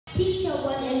pizza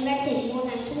was invented more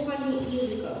than 200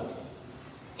 years ago,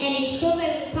 and it's still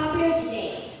very popular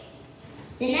today.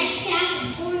 The next class to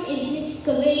perform is Miss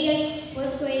Gaviglia's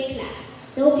first grade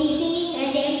class. They will be singing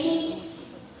and dancing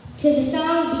to the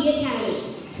song Be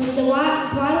Italian from the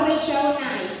Broadway show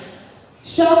 9.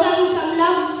 Show them some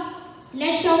love.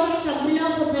 Let's show them some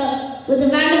love with a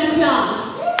round of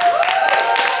applause.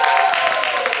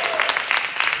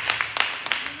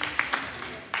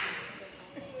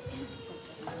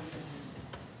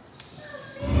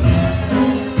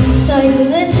 So you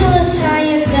little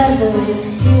Italian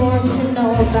devils, you want to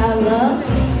know about love?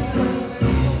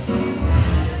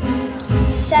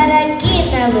 Said again,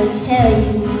 I will tell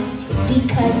you,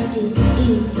 because this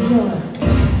is your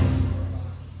plans.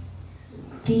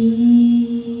 Be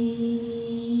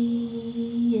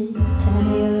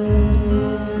Italian,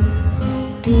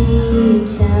 be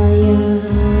Italian.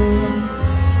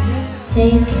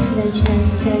 Take the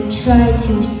chance and try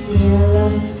to steal a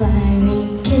fiery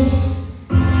kiss.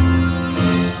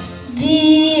 Be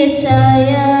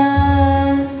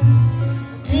Italian,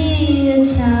 be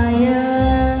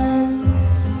Italian.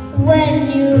 When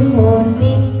you hold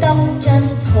me, don't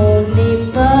just hold me,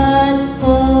 but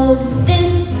hold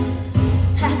this.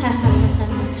 Ha ha ha ha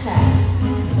ha.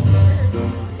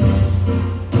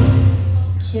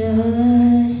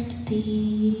 Just be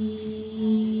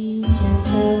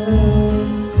gentle,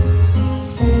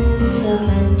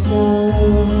 sentimental.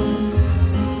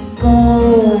 Go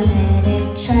ahead and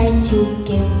try to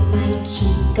give my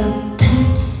cheek a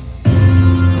pat,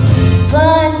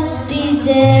 but be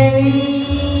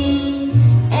daring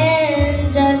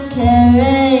and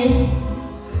uncaring.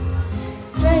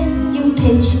 When you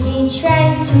pinch me, try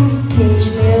to pinch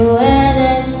me where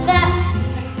there's fat.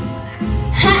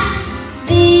 Ha!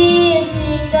 Be a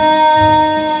singer,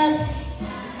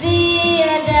 be a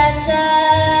dancer.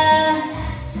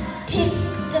 Pick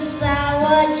the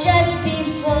flower just